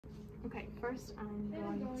Okay, first I'm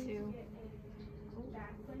going to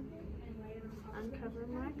uncover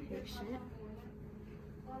my patient.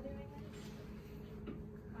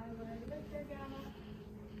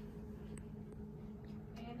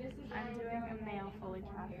 I'm doing a male Foley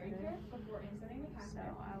catheter, so I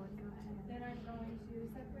would go ahead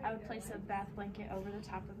and I would place a bath blanket over the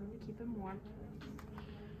top of him to keep him warm.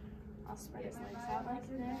 I'll spread his legs out like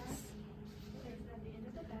this.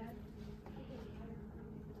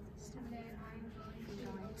 I'm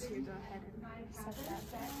going to go ahead and set that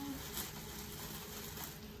bed.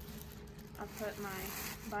 I'll put my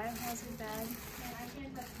biohazard bag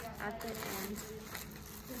at the end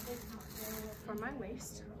for my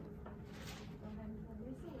waist.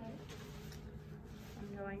 I'm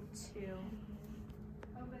going to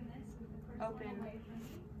open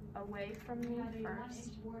away from me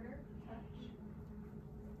first.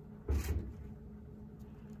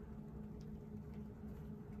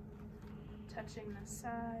 Touching the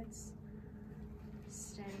sides,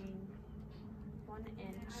 staying 1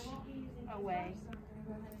 inch away.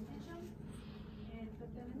 And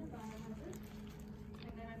put them in the biohazard.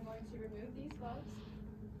 And then I'm going to remove these gloves.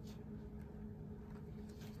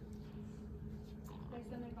 Place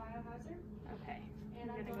them in biohazard. Okay.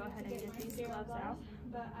 And I'm going to go ahead and get these gloves out.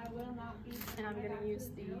 But I will not be. And I'm going to use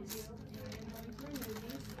these.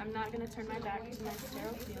 I'm not going to turn my back to my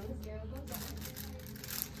sterile field.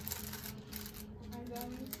 I'm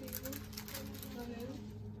going to remove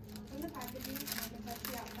from the packaging, and I can touch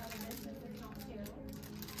the outside of this if it's not sterile.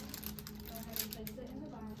 Go ahead and place it in the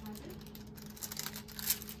biohazard.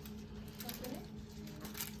 Open it.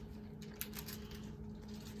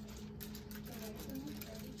 Away from the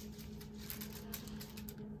stage.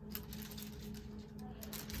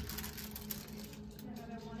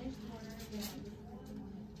 Another 1 inch corner again.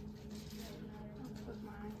 I'll put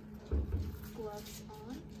my gloves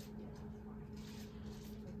on.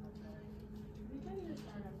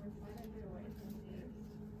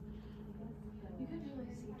 You could do a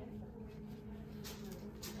seat.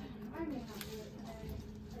 I may not do it today.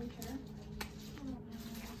 Are you sure? I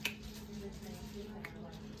just feel that.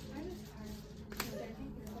 I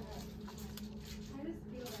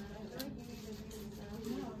feel like you need to do this.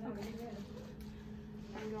 No, okay.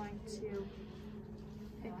 I'm going to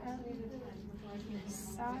pick up this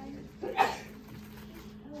side.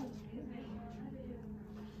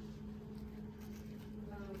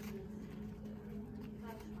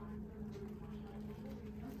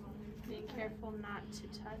 Be careful not to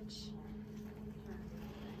touch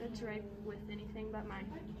the drape with anything but my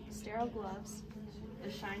sterile gloves.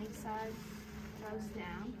 The shiny side goes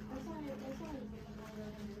down.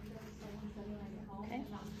 Okay.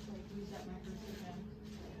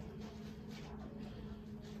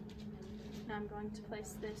 Now I'm going to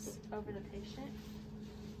place this over the patient.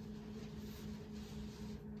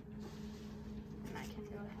 And I can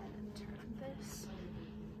go ahead and turn this.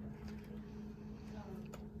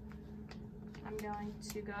 I'm going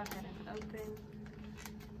to go ahead and open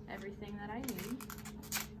everything that I need.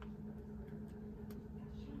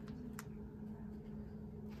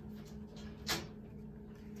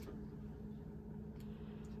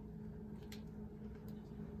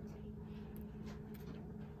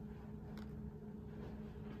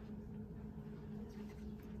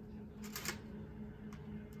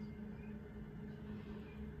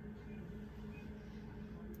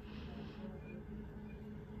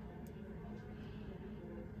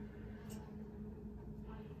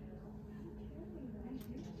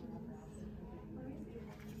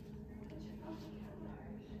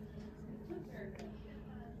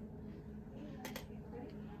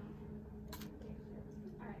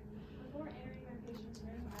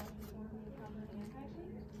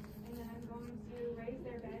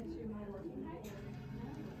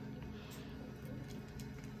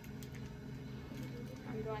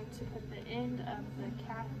 I'm going to put the end of the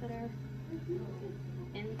catheter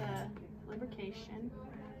in the lubrication.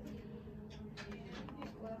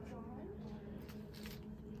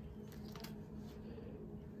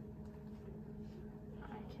 I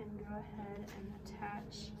can go ahead and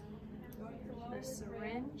attach the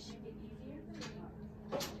syringe.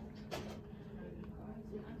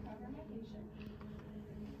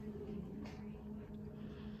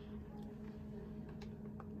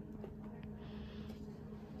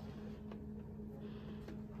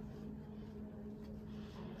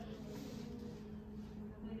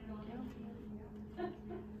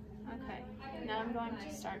 Okay, now I'm going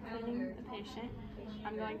to start cleaning the patient.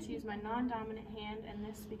 I'm going to use my non-dominant hand, and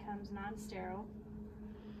this becomes non-sterile.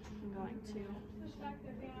 I'm going to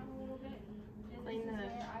clean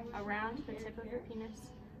around the tip of your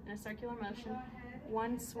penis in a circular motion.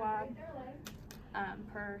 1 swab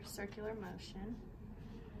per circular motion.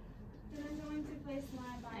 Then I'm going to place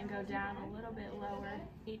my And go down a little bit lower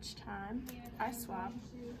each time I swab.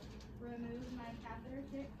 to remove my catheter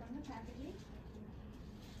tip from the packaging.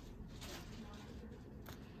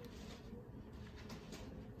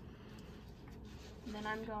 Then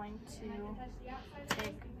I'm going to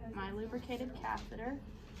take my lubricated catheter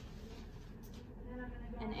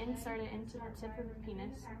and insert it into the tip of the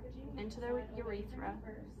penis, into the urethra.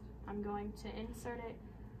 I'm going to insert it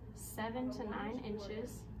 7 to 9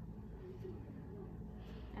 inches.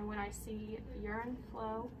 And when I see urine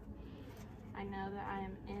flow, I know that I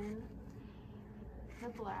am in the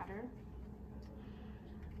bladder.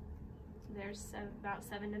 There's about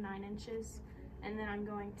 7 to 9 inches. And then I'm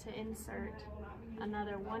going to insert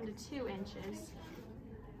another 1 to 2 inches.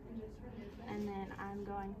 And then I'm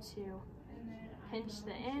going to pinch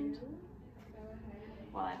the end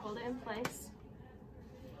while I hold it in place.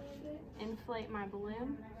 Inflate my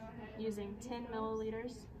balloon using 10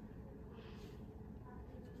 milliliters.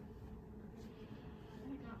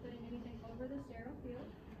 Not putting anything over the sterile field.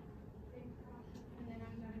 And then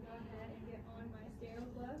I'm going to go ahead and get on my sterile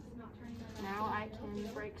gloves, not turning my back. Now I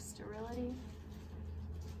can break sterility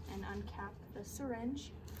and uncap the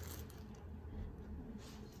syringe.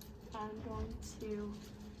 I'm going to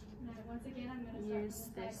Once again, I'm going to use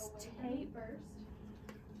this tape.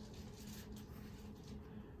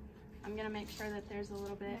 I'm going to make sure that there's a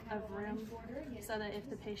little bit of room so that if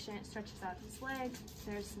the patient stretches out his leg,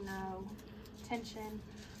 there's no tension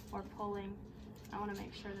or pulling. I want to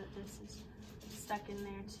make sure that this is stuck in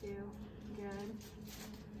there too. Good.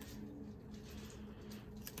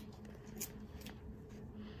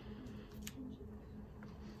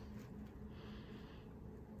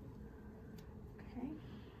 Okay.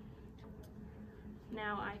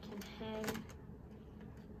 Now I can hang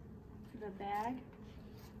the bag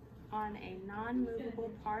on a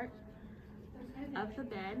non-movable part of the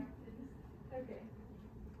bed. Okay.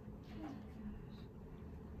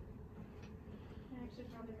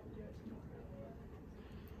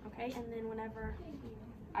 Okay, and then whenever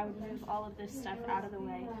I would move all of this stuff out of the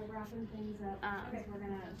way,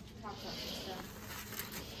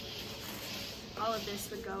 all of this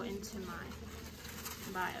would go into my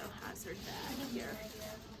biohazard bag here,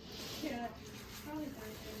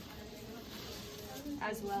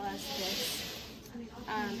 as well as this.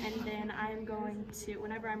 And then I'm going to,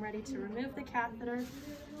 whenever I'm ready to remove the catheter,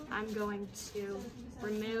 I'm going to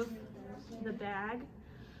remove the bag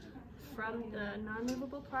from the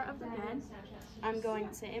non-movable part of the bed. I'm going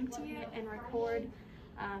to empty it and record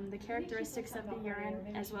the characteristics of the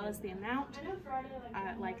urine as well as the amount,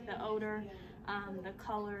 like the odor, the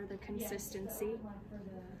color, the consistency.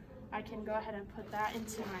 I can go ahead and put that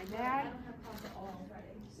into my bag.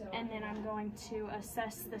 And then I'm going to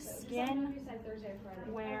assess the skin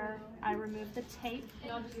where I remove the tape. We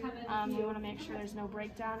want to make sure there's no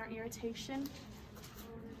breakdown or irritation.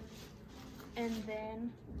 And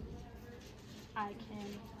then I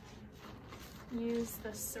can use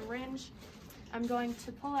the syringe. I'm going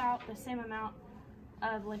to pull out the same amount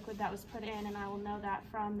of liquid that was put in, and I will know that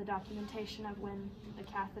from the documentation of when the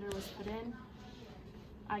catheter was put in.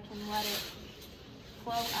 I can let it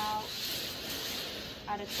flow out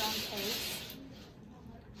at its own pace,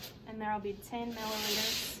 and there will be 10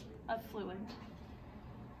 milliliters of fluid.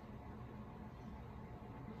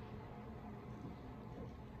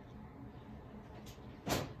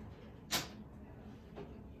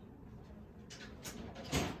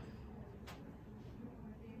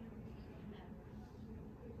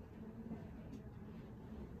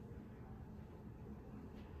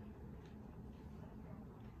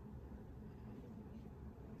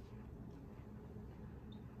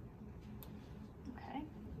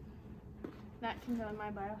 That can go in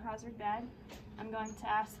my biohazard bag. I'm going to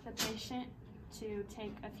ask the patient to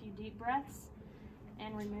take a few deep breaths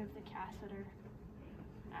and remove the catheter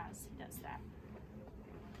as he does that.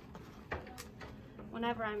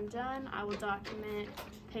 Whenever I'm done, I will document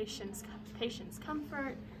patient's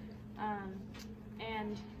comfort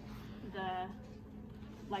and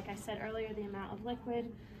like I said earlier, the amount of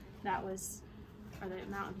liquid that was, or the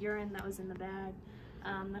amount of urine that was in the bag,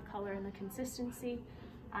 the color and the consistency.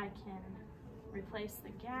 I can replace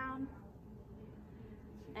the gown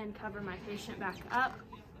and cover my patient back up,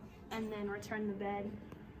 and then return the bed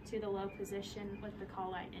to the low position with the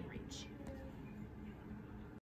call light in reach.